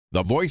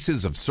The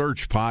Voices of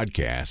Search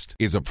podcast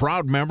is a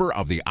proud member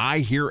of the I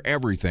Hear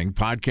Everything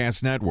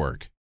podcast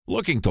network.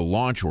 Looking to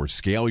launch or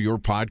scale your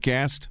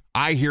podcast?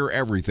 I Hear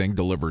Everything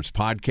delivers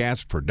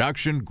podcast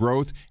production,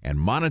 growth, and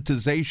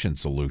monetization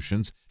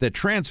solutions that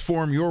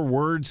transform your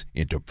words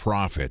into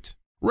profit.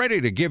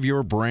 Ready to give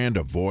your brand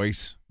a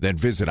voice? Then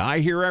visit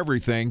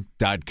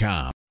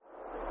iheareverything.com.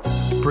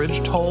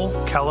 Bridge toll,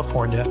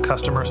 California,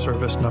 customer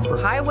service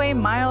number. Highway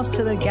miles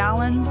to the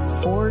gallon,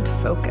 Ford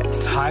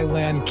Focus.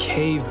 Thailand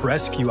cave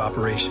rescue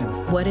operation.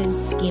 What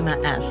is Schema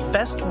F?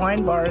 Best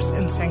wine bars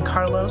in San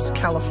Carlos,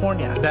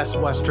 California. Best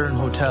Western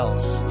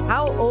hotels.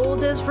 How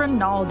old is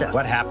Ronaldo?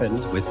 What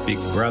happened with Big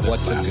Brother?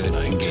 What's a good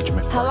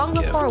engagement? How long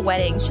before a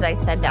wedding should I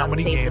send out How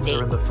many save games the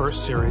are in the dates?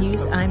 first series?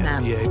 Use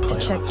IMAP to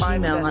check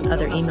Gmail on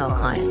other email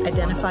clients.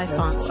 Identify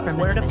fonts from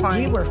Where to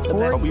find We were the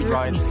 4 best-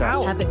 years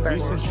out. Habit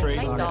burgers.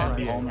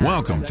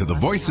 Welcome to the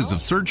Voices of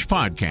Search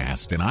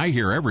podcast and I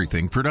Hear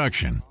Everything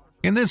production.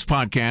 In this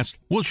podcast,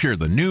 we'll share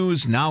the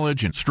news,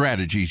 knowledge, and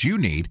strategies you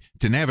need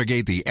to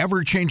navigate the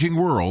ever-changing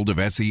world of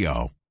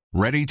SEO.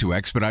 Ready to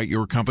expedite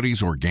your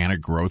company's organic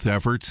growth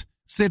efforts?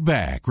 Sit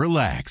back,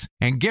 relax,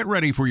 and get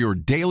ready for your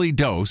daily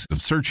dose of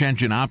search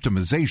engine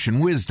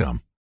optimization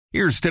wisdom.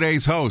 Here's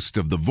today's host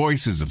of the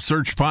Voices of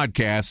Search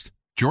podcast,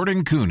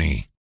 Jordan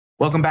Cooney.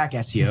 Welcome back,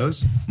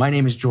 SEOs. My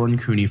name is Jordan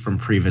Cooney from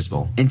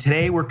Previsible, and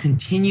today we're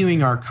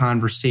continuing our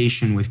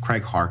conversation with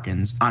Craig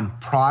Harkins on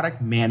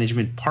product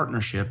management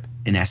partnership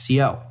in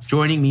SEO.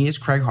 Joining me is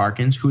Craig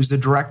Harkins, who is the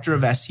director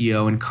of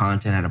SEO and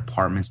content at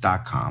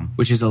Apartments.com,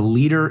 which is a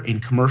leader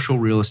in commercial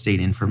real estate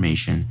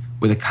information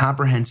with a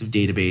comprehensive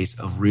database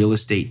of real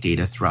estate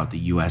data throughout the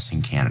US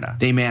and Canada.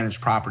 They manage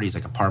properties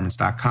like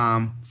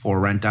Apartments.com,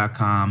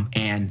 ForRent.com,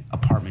 and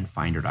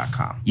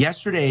ApartmentFinder.com.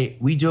 Yesterday,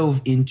 we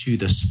dove into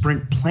the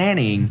sprint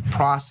planning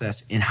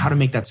process and how to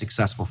make that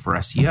successful for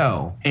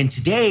SEO. And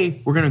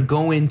today, we're going to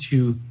go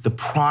into the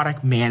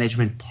product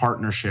management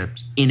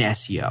partnerships in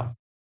SEO.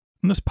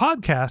 And this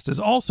podcast is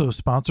also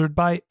sponsored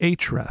by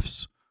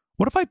Ahrefs.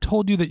 What if I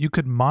told you that you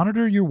could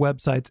monitor your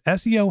website's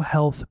SEO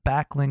health,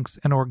 backlinks,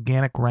 and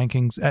organic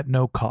rankings at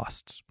no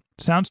costs?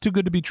 Sounds too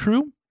good to be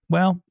true?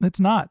 Well, it's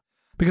not,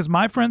 because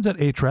my friends at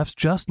Ahrefs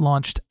just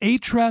launched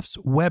Ahrefs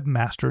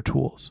Webmaster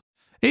Tools.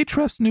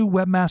 Ahrefs' new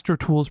Webmaster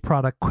Tools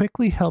product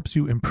quickly helps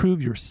you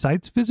improve your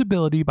site's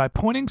visibility by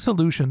pointing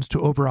solutions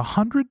to over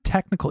 100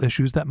 technical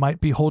issues that might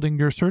be holding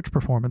your search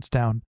performance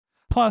down.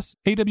 Plus,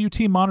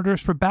 AWT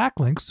monitors for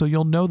backlinks so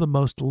you'll know the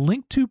most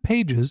linked to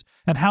pages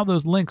and how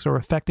those links are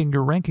affecting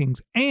your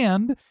rankings.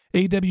 And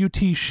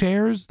AWT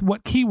shares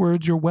what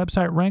keywords your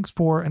website ranks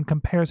for and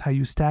compares how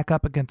you stack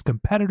up against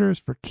competitors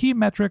for key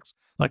metrics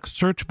like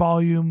search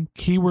volume,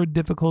 keyword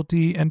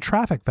difficulty, and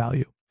traffic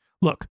value.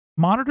 Look,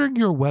 monitoring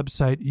your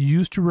website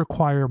used to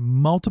require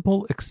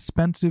multiple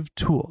expensive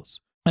tools.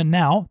 And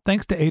now,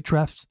 thanks to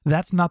Ahrefs,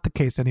 that's not the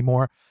case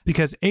anymore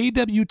because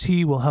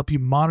AWT will help you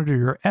monitor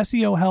your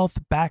SEO health,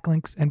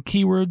 backlinks, and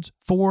keywords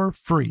for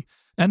free.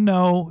 And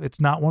no, it's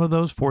not one of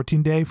those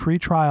 14-day free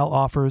trial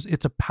offers.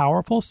 It's a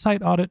powerful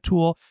site audit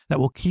tool that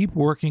will keep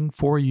working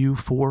for you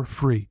for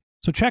free.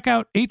 So check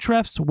out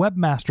Ahrefs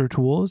Webmaster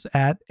Tools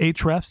at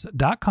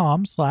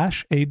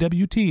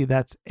ahrefs.com/AWT.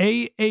 That's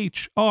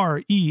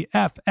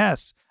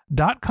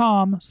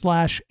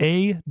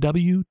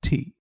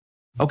ahrefs.com/AWT.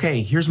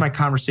 Okay, here's my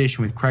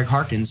conversation with Craig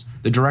Harkins,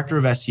 the director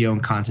of SEO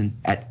and content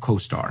at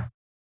CoStar.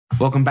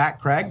 Welcome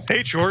back, Craig.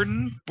 Hey,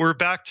 Jordan. We're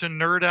back to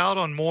nerd out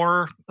on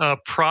more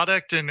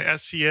product and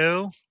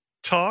SEO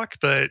talk,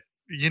 but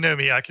you know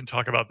me, I can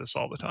talk about this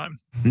all the time.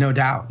 No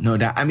doubt, no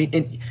doubt. I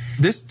mean,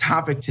 this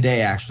topic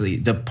today, actually,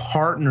 the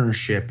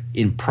partnership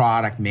in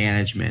product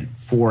management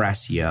for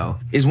SEO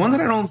is one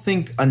that I don't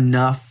think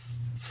enough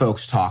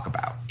folks talk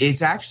about.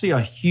 It's actually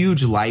a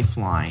huge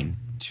lifeline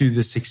to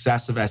the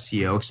success of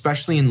SEO,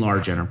 especially in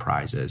large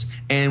enterprises.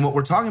 And what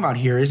we're talking about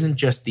here isn't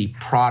just the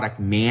product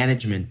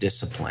management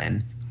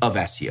discipline of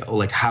SEO,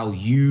 like how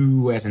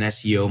you as an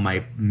SEO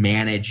might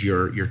manage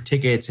your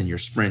tickets and your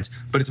sprints,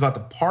 but it's about the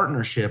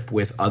partnership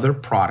with other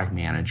product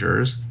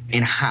managers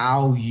and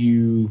how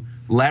you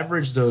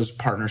leverage those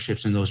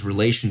partnerships and those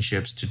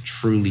relationships to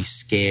truly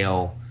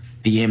scale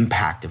the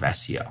impact of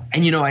SEO.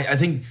 And, you know, I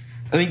think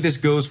this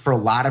goes for a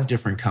lot of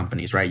different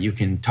companies, right? You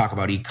can talk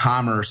about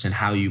e-commerce and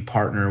how you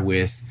partner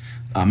with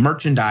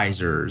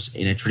merchandisers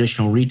in a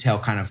traditional retail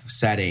kind of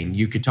setting.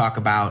 You could talk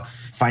about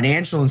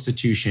financial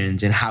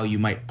institutions and how you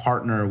might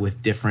partner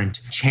with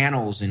different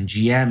channels and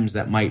GMs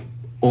that might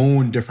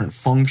own different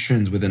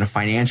functions within a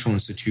financial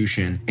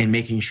institution and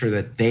making sure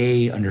that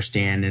they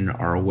understand and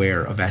are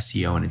aware of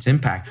SEO and its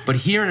impact. But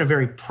here in a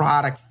very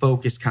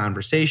product-focused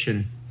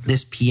conversation,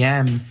 this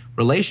PM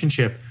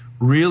relationship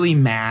really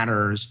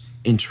matters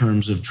in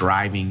terms of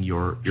driving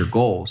your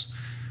goals.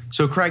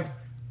 So, Craig,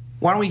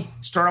 why don't we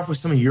start off with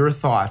some of your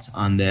thoughts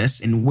on this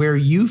and where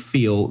you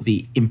feel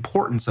the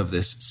importance of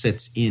this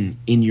sits in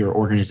your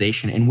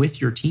organization and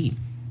with your team?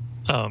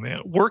 Oh man,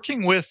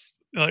 working with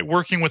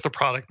the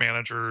product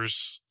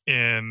managers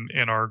in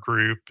our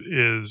group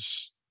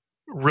is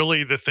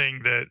really the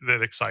thing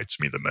that excites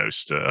me the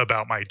most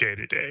about my day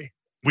to day.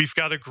 we've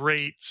got a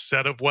great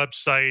set of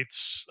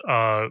websites,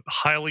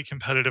 highly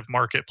competitive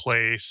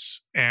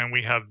marketplace, and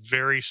we have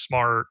very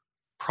smart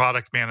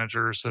product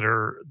managers that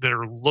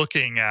are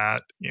looking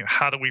at,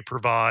 how do we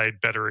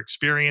provide better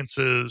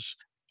experiences.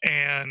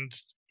 And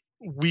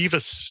we've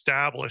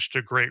established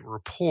a great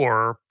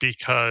rapport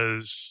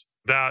because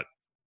that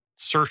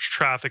search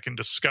traffic and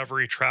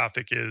discovery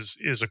traffic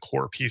is a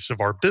core piece of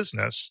our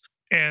business.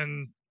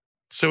 And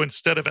so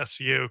instead of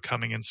SEO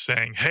coming and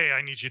saying, "Hey,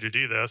 I need you to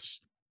do this,"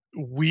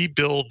 we've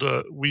built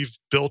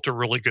a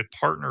really good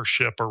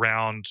partnership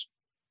around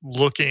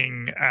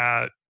looking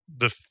at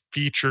the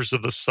features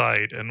of the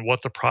site and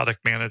what the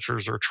product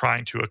managers are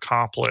trying to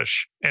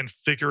accomplish and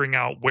figuring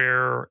out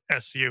where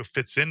SEO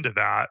fits into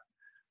that,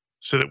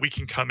 so that we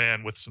can come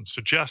in with some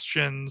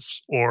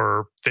suggestions,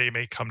 or they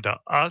may come to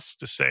us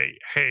to say,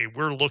 "Hey,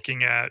 we're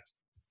looking at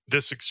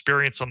this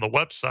experience on the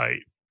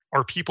website.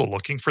 Are people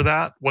looking for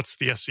that? What's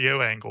the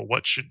SEO angle?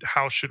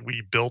 How should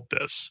we build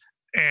this?"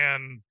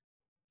 And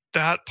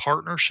that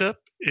partnership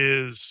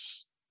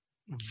is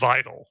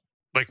vital.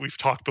 Like we've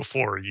talked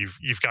before,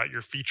 you've got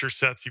your feature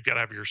sets, you've got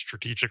to have your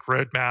strategic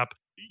roadmap.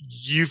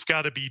 You've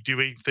got to be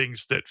doing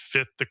things that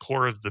fit the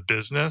core of the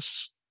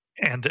business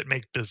and that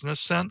make business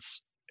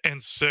sense.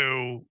 And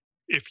so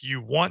if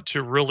you want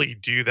to really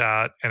do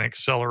that and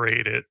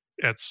accelerate it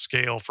at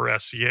scale for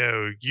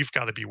SEO, you've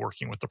got to be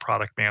working with the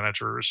product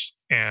managers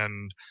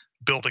and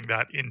building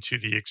that into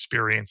the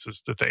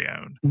experiences that they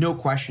own. No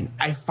question.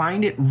 I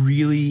find it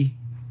really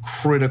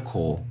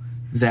critical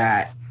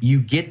that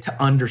you get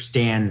to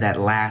understand that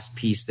last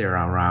piece there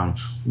around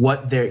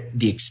what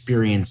the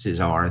experiences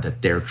are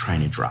that they're trying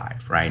to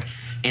drive, right?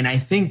 And I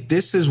think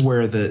this is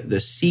where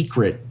the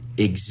secret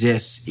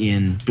exists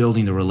in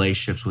building the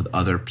relationships with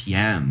other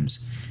PMs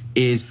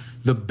is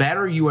the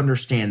better you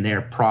understand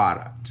their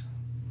product,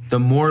 the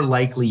more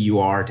likely you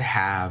are to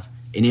have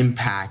an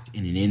impact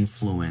and an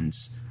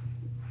influence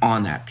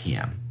on that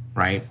PM,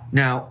 right?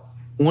 Now,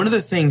 one of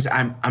the things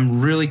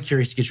I'm really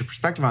curious to get your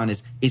perspective on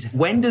is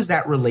when does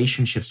that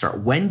relationship start?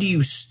 When do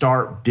you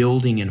start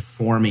building and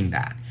forming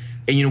that?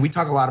 And, we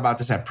talk a lot about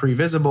this at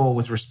Previsible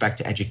with respect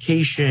to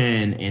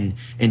education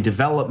and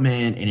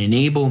development and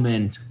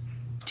enablement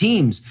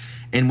teams.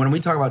 And when we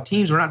talk about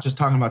teams, we're not just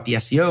talking about the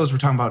SEOs, we're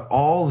talking about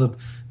all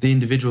the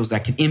individuals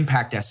that can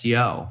impact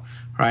SEO,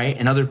 right?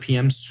 And other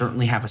PMs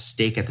certainly have a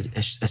seat at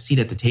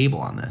the table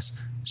on this.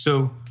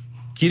 So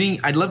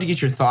I'd love to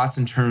get your thoughts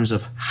in terms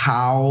of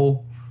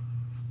how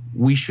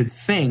we should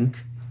think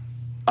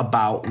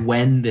about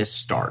when this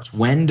starts.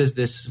 When does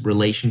this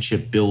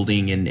relationship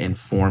building and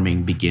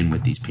forming begin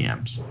with these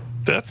PMs?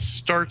 That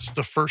starts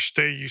the first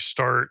day you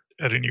start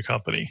at a new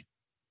company.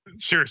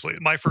 Seriously,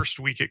 my first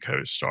week at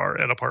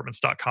CoStar at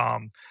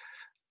apartments.com,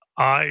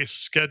 I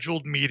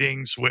scheduled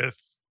meetings with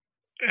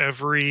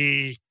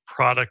every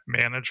product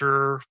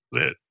manager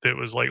that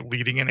was like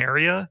leading an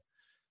area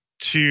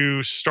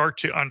to start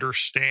to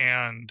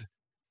understand,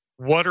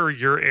 what are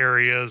your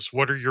areas?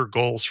 What are your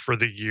goals for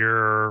the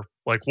year?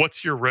 Like,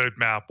 what's your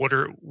roadmap?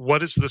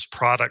 What is this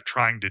product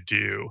trying to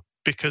do?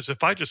 Because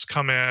if I just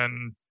come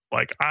in,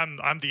 like I'm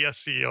the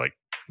SEO, like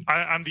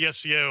I'm the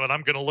SEO and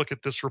I'm going to look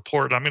at this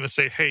report and I'm going to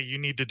say, "Hey, you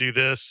need to do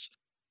this."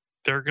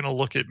 They're going to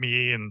look at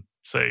me and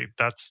say,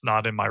 "That's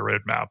not in my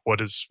roadmap. What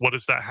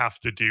does that have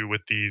to do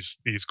with these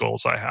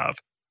goals I have?"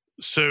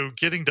 So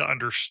getting to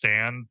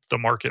understand the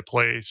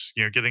marketplace,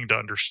 getting to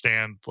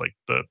understand like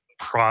the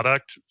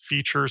product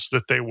features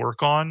that they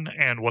work on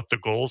and what the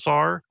goals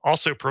are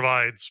also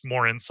provides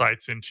more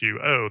insights into,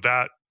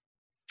 that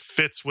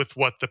fits with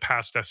what the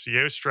past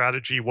SEO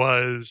strategy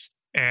was.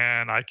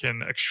 And I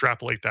can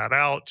extrapolate that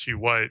out to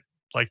what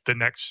like the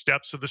next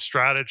steps of the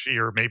strategy,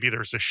 or maybe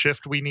there's a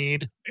shift we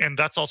need. And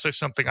that's also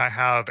something I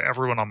have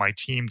everyone on my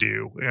team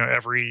do.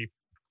 Every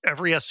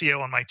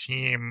SEO on my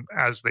team,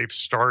 as they've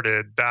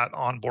started, that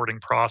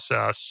onboarding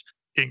process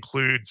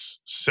includes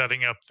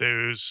setting up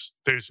those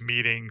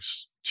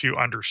meetings to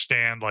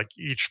understand like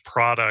each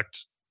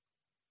product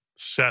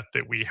set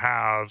that we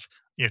have,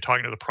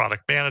 talking to the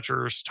product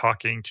managers,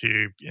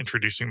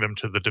 introducing them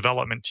to the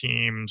development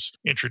teams,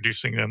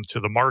 introducing them to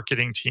the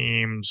marketing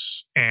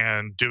teams,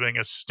 and doing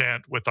a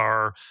stint with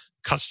our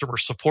customer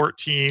support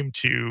team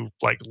to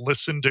like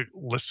listen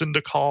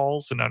to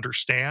calls and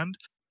understand,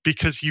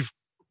 because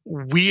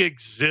we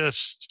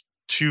exist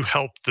to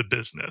help the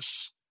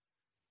business.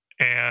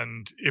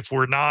 And if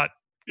we're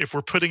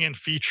putting in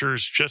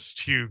features just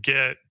to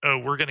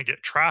we're going to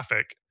get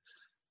traffic,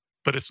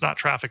 but it's not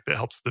traffic that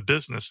helps the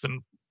business, then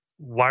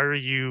why are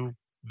you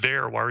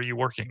there? Why are you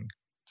working?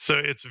 So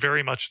it's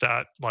very much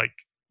that, like,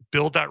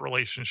 build that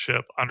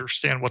relationship,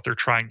 understand what they're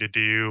trying to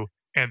do,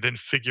 and then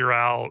figure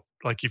out,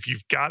 like, if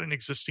you've got an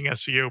existing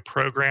SEO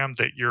program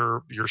that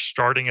you're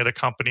starting at a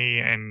company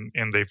and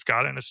they've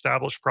got an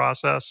established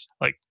process,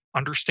 like,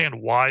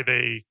 understand why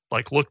they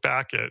like look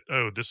back at,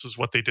 this is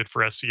what they did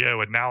for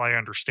SEO, and now I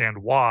understand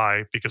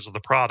why because of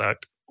the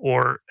product.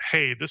 Or,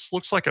 hey, this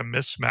looks like a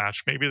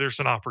mismatch. Maybe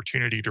there's an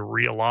opportunity to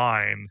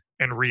realign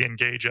and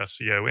re-engage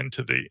SEO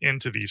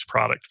into these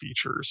product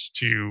features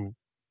to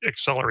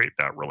accelerate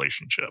that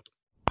relationship.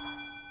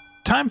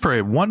 Time for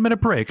a 1-minute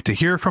break to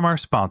hear from our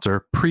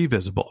sponsor,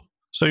 Previsible.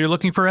 So you're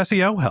looking for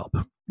SEO help,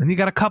 and you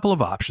got a couple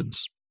of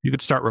options. You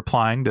could start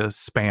replying to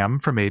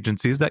spam from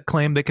agencies that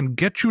claim they can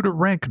get you to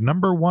rank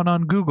 #1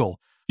 on Google.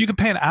 You can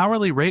pay an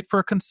hourly rate for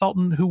a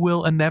consultant who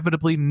will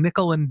inevitably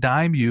nickel and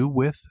dime you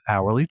with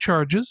hourly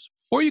charges.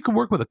 Or you can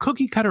work with a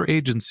cookie-cutter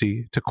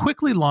agency to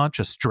quickly launch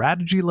a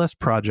strategy-less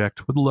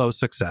project with low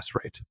success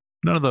rate.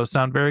 None of those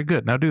sound very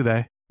good, now do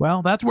they?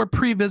 Well, that's where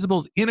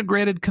Previsible's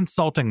integrated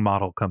consulting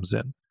model comes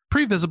in.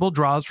 Previsible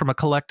draws from a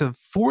collective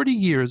 40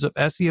 years of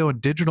SEO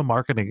and digital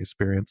marketing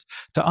experience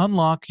to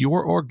unlock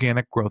your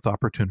organic growth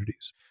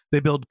opportunities. They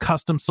build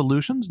custom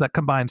solutions that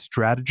combine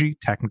strategy,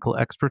 technical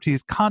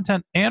expertise,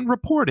 content, and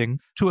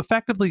reporting to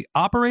effectively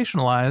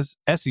operationalize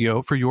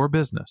SEO for your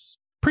business.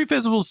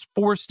 Previsible's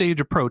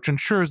 4-stage approach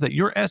ensures that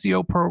your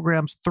SEO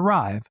programs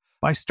thrive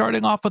by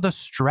starting off with a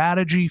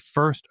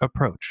strategy-first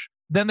approach.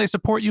 Then they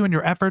support you in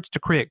your efforts to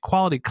create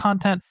quality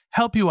content,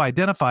 help you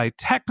identify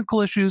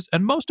technical issues,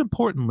 and most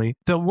importantly,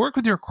 they'll work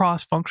with your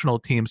cross-functional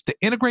teams to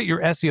integrate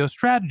your SEO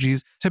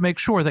strategies to make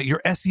sure that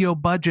your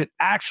SEO budget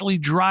actually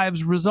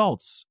drives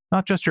results,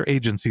 not just your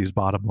agency's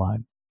bottom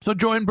line. So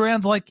join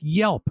brands like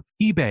Yelp,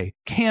 eBay,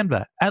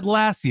 Canva,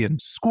 Atlassian,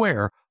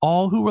 Square,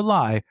 all who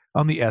rely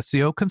on the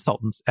SEO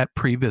consultants at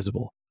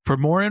Previsible. For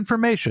more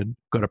information,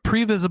 go to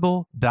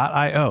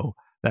previsible.io.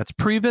 That's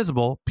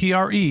Previsible,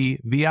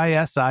 Previsible.io.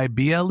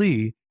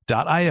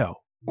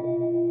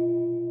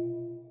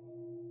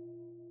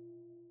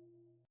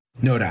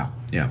 No doubt.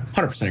 Yeah,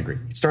 100% agree.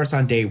 It starts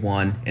on day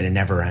one and it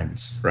never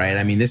ends, right?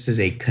 I mean, this is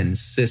a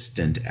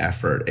consistent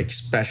effort,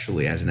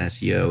 especially as an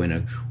SEO in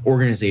an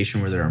organization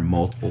where there are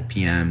multiple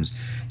PMs.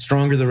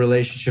 Stronger the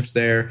relationships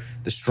there,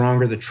 the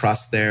stronger the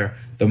trust there,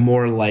 the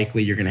more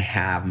likely you're going to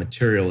have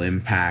material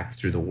impact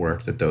through the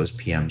work that those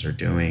PMs are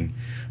doing.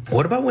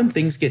 What about when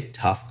things get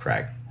tough,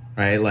 Craig?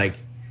 Right? Like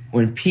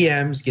when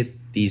PMs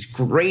get these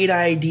great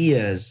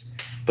ideas,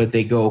 but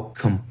they go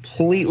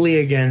completely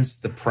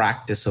against the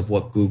practice of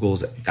what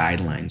Google's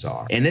guidelines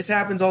are. And this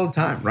happens all the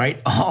time, right?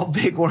 All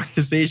big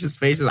organizations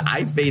face this.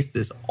 I face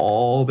this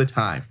all the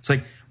time. It's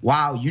like,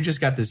 wow, you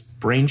just got this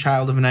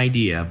brainchild of an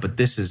idea, but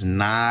this is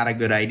not a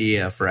good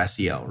idea for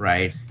SEO,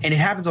 right? And it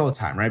happens all the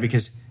time, right?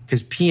 Because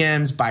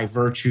PMs, by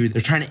virtue,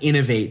 they're trying to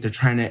innovate, they're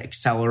trying to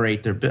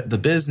accelerate the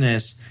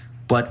business,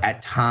 but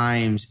at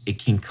times it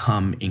can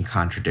come in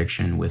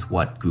contradiction with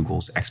what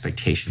Google's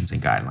expectations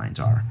and guidelines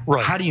are.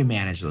 Right. How do you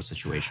manage those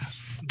situations?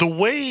 The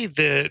way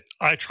that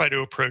I try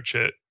to approach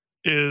it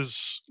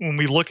is when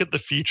we look at the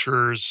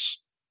features,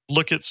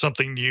 look at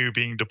something new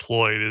being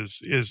deployed, is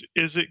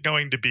it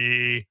going to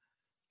be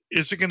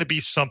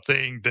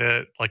something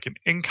that like an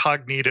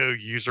incognito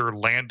user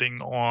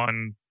landing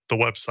on the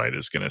website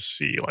is going to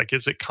see? Like,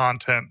 is it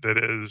content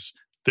that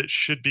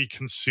should be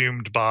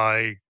consumed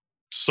by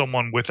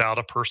someone without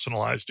a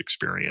personalized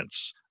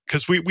experience?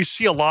 Because we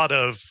see a lot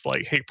of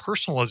like, hey,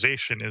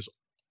 personalization is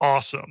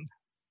awesome.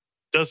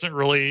 Doesn't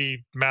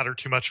really matter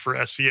too much for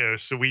SEO.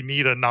 So we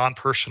need a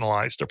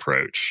non-personalized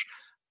approach,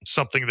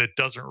 something that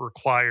doesn't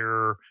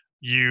require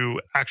you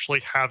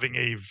actually having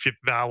a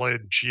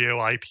valid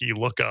geo IP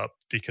lookup,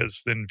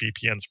 because then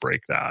VPNs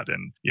break that.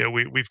 And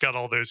we've got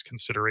all those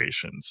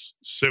considerations.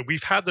 So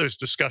we've had those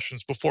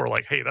discussions before,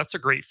 like, hey, that's a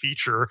great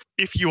feature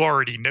if you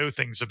already know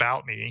things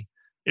about me.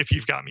 If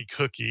you've got me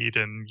cookied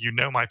and you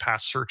know my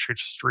past search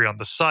history on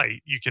the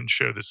site, you can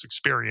show this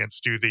experience,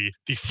 do the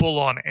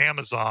full-on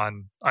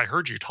Amazon, I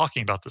heard you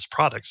talking about this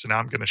product, so now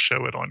I'm going to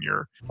show it on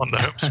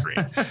the home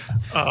screen.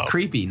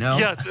 Creepy, no?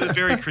 Yeah,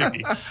 very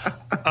creepy.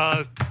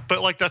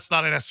 But like, that's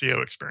not an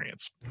SEO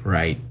experience.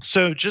 Right.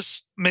 So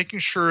just making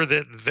sure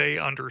that they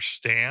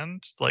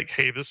understand, like,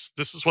 hey, this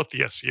is what the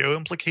SEO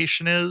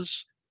implication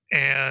is.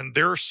 And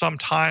there are some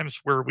times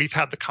where we've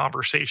had the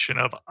conversation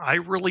of, I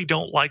really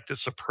don't like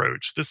this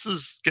approach. This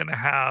is going to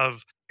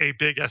have a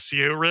big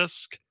SEO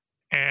risk.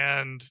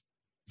 And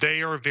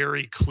they are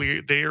very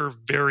clear. They are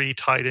very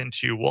tied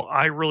into, well,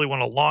 I really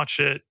want to launch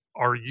it.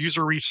 Our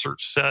user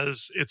research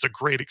says it's a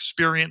great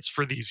experience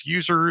for these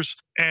users.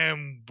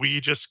 And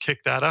we just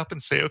kick that up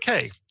and say,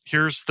 okay,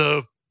 here's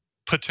the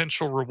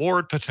potential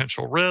reward,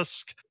 potential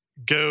risk.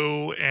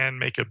 Go and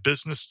make a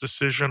business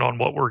decision on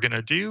what we're going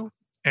to do.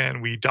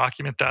 And we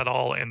document that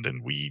all. And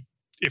then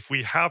if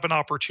we have an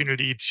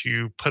opportunity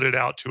to put it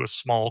out to a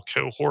small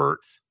cohort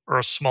or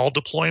a small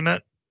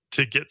deployment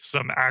to get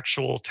some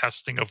actual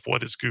testing of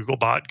what is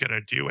Googlebot going to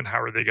do and how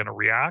are they going to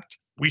react,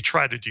 we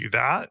try to do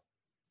that.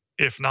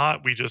 If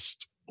not, we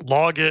just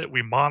log it,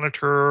 we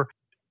monitor.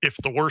 If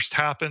the worst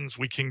happens,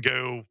 we can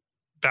go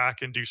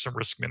back and do some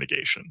risk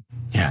mitigation.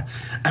 Yeah.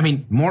 I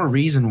mean, more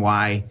reason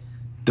why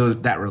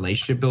that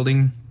relationship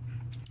building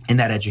and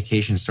that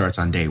education starts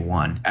on day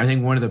one. I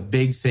think one of the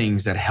big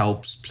things that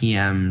helps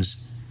PMs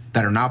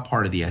that are not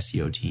part of the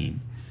SEO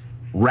team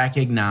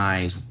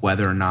recognize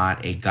whether or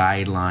not a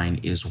guideline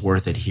is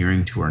worth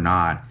adhering to or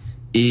not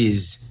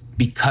is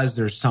because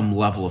there's some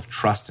level of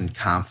trust and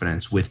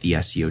confidence with the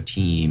SEO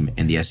team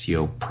and the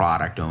SEO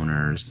product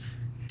owners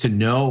to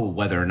know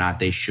whether or not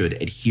they should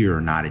adhere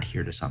or not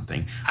adhere to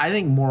something. I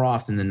think more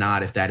often than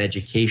not, if that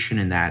education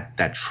and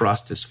that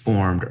trust is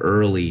formed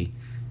early,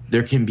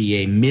 there can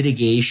be a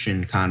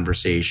mitigation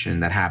conversation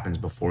that happens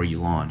before you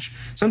launch.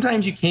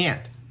 Sometimes you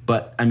can't,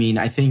 but I mean,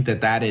 I think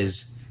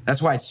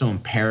that's why it's so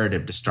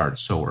imperative to start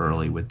so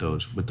early with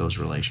those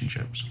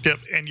relationships. Yep,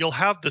 and you'll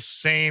have the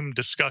same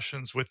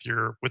discussions with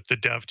the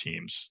dev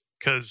teams,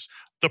 because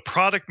the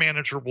product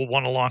manager will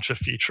want to launch a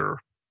feature,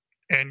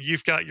 and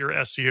you've got your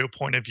SEO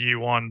point of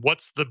view on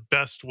what's the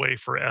best way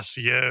for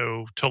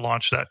SEO to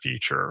launch that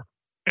feature.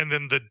 And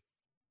then the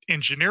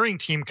engineering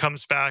team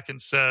comes back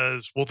and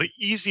says, well, the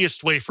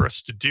easiest way for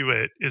us to do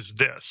it is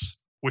this,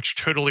 which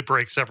totally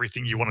breaks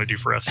everything you want to do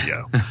for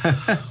SEO.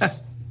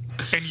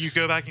 And you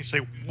go back and you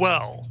say,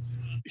 well,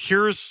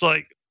 here's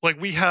like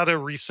we had a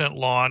recent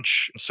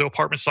launch. So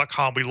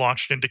apartments.com, we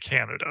launched into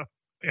Canada,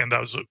 and that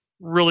was a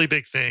really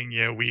big thing.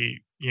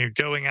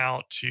 Going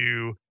out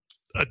to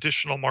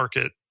additional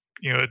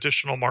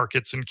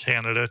markets in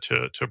Canada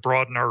to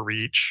broaden our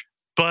reach.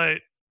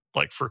 But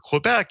like for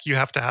Quebec, you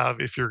have to have,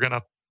 if you're going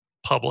to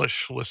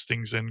publish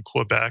listings in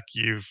Quebec,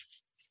 you've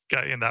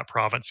got in that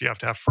province, you have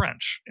to have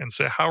French. And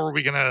so how are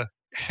we going to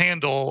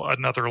handle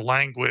another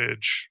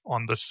language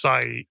on the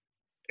site?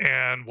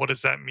 And what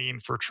does that mean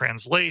for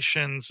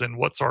translations? And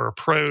what's our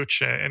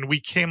approach? And we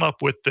came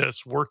up with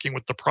this working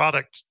with the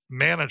product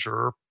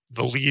manager,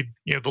 the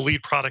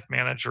lead product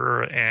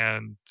manager,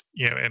 and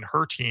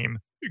her team,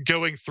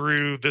 going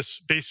through this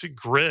basic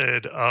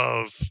grid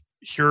of,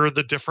 here are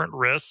the different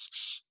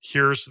risks.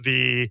 Here's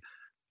the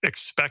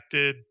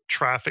expected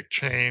traffic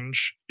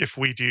change if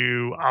we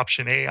do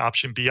option A,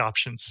 option B,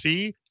 option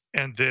C.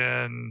 And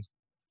then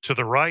to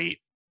the right,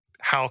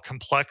 how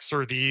complex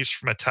are these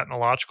from a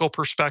technological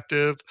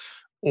perspective,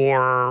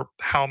 or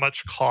how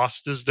much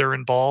cost is there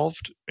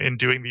involved in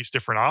doing these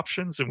different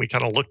options? And we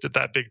kind of looked at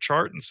that big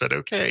chart and said,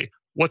 okay,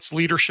 what's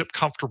leadership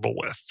comfortable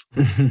with?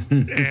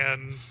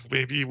 And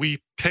maybe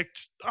we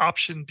picked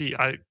option B.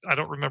 I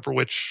don't remember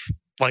which,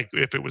 like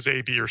if it was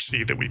A, B, or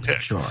C that we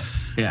picked. Sure.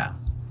 Yeah.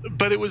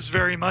 But it was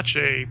very much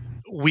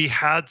we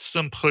had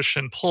some push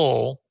and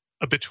pull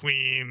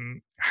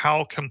between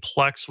how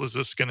complex was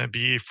this going to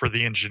be for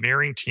the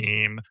engineering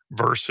team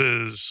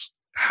versus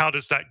how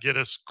does that get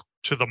us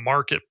to the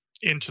market,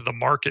 into the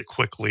market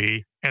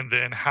quickly, and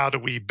then how do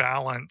we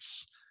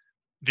balance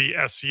the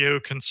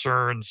SEO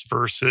concerns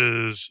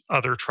versus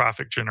other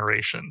traffic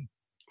generation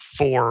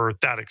for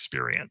that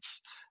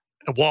experience,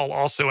 while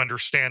also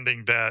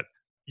understanding that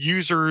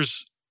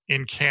users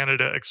in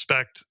Canada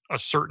expect a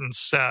certain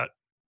set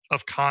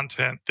of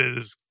content that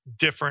is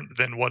different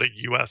than what a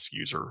US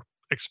user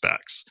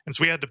expects. And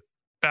so we had to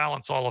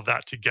balance all of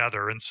that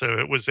together. And so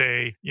it was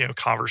a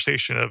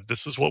conversation of,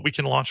 this is what we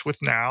can launch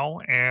with now.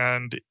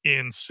 And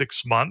in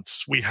 6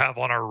 months, we have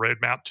on our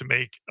roadmap to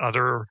make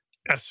other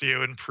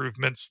SEO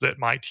improvements that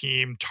my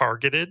team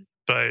targeted.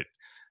 But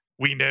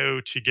we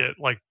know to get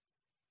like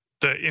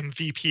the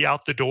MVP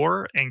out the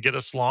door and get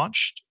us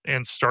launched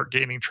and start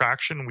gaining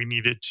traction, we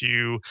needed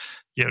to,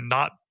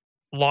 not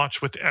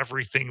launch with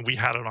everything we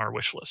had on our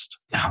wish list.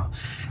 Oh,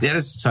 that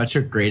is such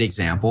a great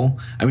example.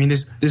 I mean,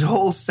 this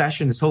whole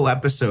session, this whole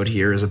episode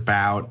here is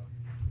about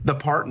the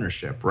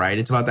partnership, right?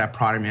 It's about that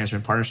product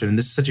management partnership. And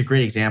this is such a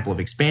great example of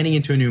expanding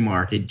into a new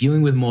market,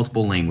 dealing with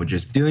multiple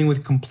languages, dealing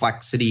with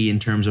complexity in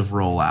terms of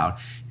rollout.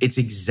 It's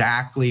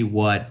exactly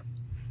what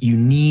you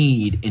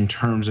need in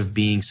terms of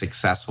being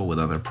successful with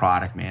other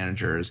product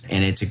managers.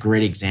 And it's a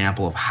great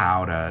example of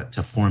how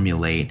to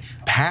formulate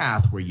a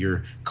path where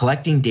you're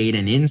collecting data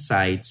and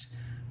insights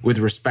with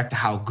respect to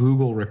how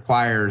Google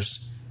requires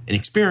an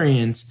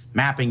experience,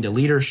 mapping to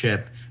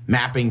leadership,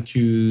 mapping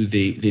to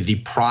the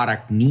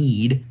product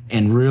need,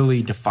 and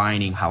really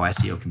defining how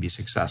SEO can be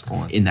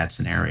successful in that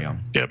scenario.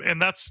 Yeah, and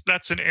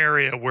that's an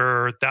area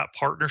where that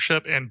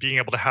partnership and being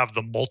able to have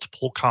the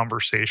multiple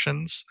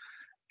conversations,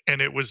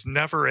 and it was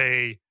never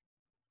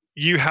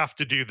you have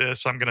to do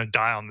this, I'm going to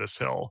die on this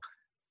hill.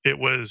 It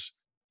was,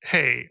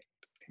 hey,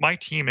 my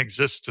team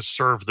exists to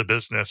serve the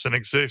business and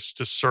exists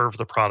to serve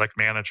the product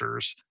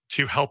managers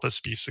to help us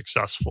be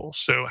successful.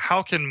 So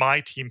how can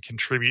my team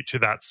contribute to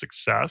that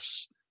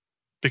success?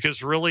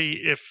 Because really,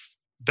 if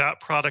that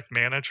product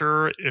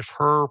manager, if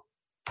her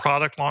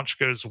product launch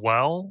goes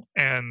well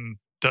and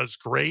does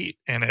great,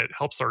 and it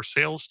helps our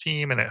sales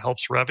team and it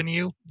helps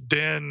revenue,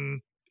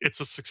 then it's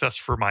a success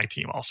for my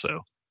team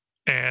also.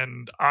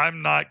 And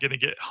I'm not going to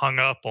get hung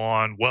up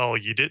on, well,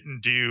 you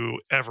didn't do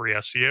every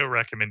SEO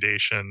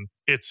recommendation.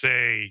 It's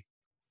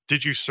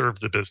did you serve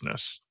the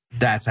business?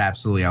 That's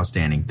absolutely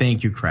outstanding.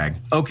 Thank you, Craig.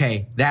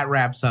 Okay, that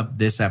wraps up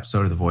this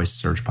episode of the Voice of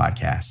Search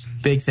podcast.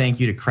 Big thank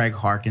you to Craig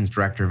Harkins,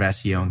 Director of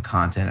SEO and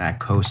Content at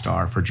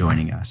CoStar, for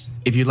joining us.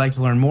 If you'd like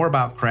to learn more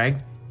about Craig,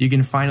 you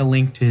can find a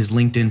link to his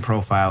LinkedIn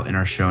profile in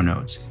our show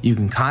notes. You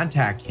can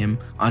contact him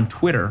on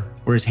Twitter,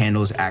 where his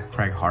handle is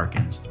 @Craig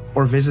Harkins,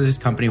 or visit his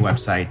company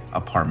website,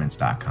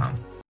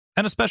 apartments.com.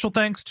 And a special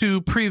thanks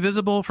to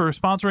Previsible for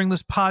sponsoring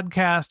this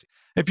podcast.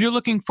 If you're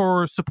looking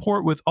for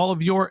support with all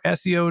of your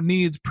SEO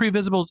needs,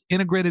 Previsible's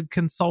integrated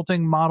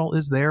consulting model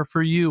is there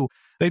for you.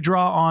 They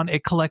draw on a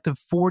collective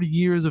 40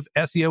 years of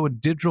SEO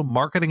and digital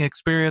marketing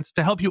experience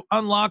to help you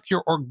unlock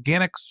your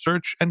organic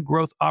search and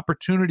growth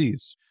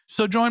opportunities.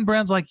 So join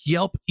brands like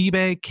Yelp,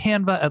 eBay,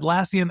 Canva,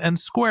 Atlassian, and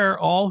Square,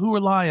 all who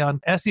rely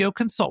on SEO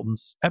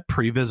consultants at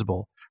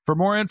Previsible. For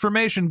more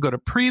information, go to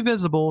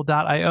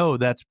previsible.io.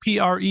 That's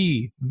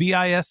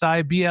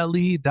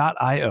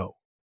previsible.io.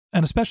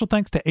 And a special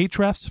thanks to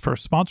Ahrefs for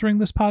sponsoring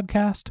this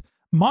podcast.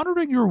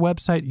 Monitoring your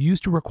website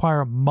used to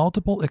require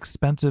multiple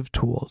expensive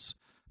tools,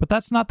 but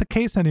that's not the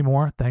case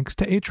anymore thanks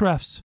to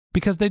Ahrefs,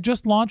 because they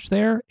just launched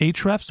their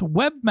Ahrefs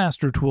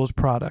Webmaster Tools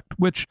product,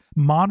 which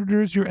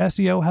monitors your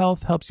SEO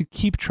health, helps you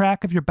keep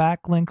track of your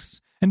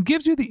backlinks, and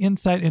gives you the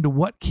insight into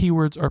what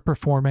keywords are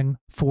performing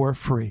for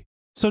free.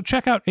 So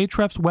check out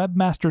Ahrefs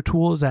Webmaster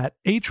Tools at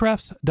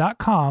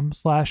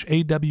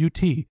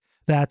ahrefs.com/AWT.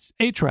 That's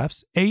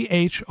Ahrefs,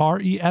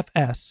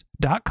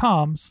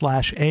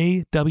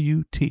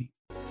 AHREFS.com/AWT.